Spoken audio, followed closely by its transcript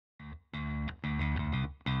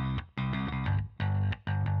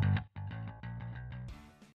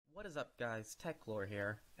What is up guys, Techlore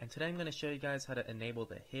here, and today I'm going to show you guys how to enable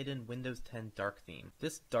the hidden Windows 10 dark theme.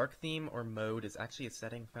 This dark theme or mode is actually a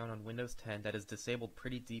setting found on Windows 10 that is disabled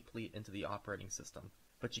pretty deeply into the operating system,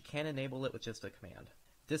 but you can enable it with just a command.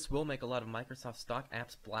 This will make a lot of Microsoft stock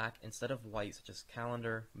apps black instead of white, such as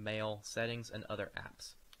Calendar, Mail, Settings, and other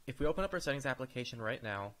apps. If we open up our Settings application right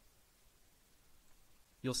now,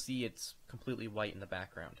 you'll see it's completely white in the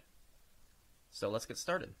background. So let's get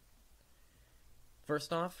started.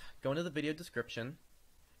 First off, go into the video description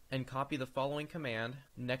and copy the following command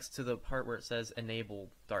next to the part where it says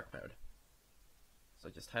Enable Dark Mode. So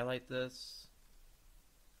just highlight this,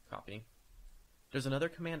 copy. There's another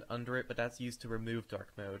command under it, but that's used to remove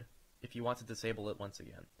dark mode if you want to disable it once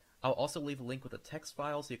again. I'll also leave a link with a text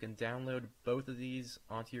file so you can download both of these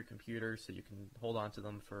onto your computer so you can hold on to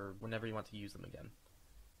them for whenever you want to use them again.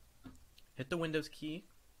 Hit the Windows key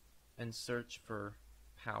and search for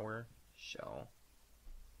PowerShell.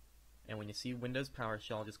 And when you see Windows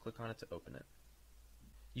PowerShell, just click on it to open it.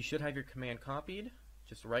 You should have your command copied.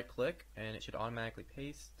 Just right click and it should automatically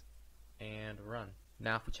paste and run.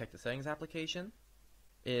 Now if we check the Settings application,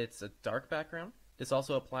 it's a dark background. This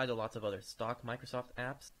also applies to lots of other stock Microsoft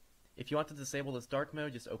apps. If you want to disable this dark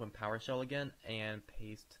mode, just open PowerShell again and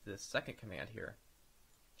paste this second command here,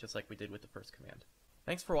 just like we did with the first command.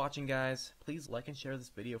 Thanks for watching guys. Please like and share this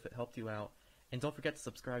video if it helped you out, and don't forget to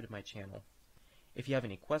subscribe to my channel. If you have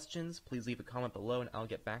any questions, please leave a comment below and I'll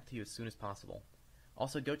get back to you as soon as possible.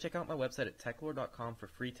 Also, go check out my website at techlore.com for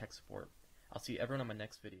free tech support. I'll see everyone on my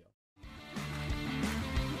next video.